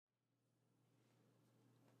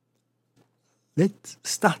Let's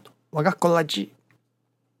start 我が子ラジ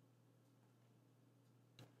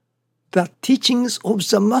The teachings of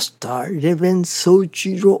the Master Reverend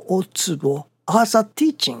Sojiro Otsubo are the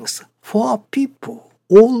teachings for people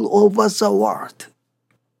all over the world.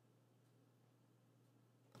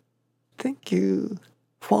 Thank you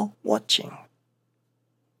for watching.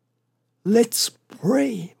 Let's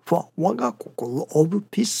pray for 我が心 of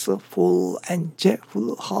peaceful and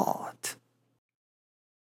joyful heart.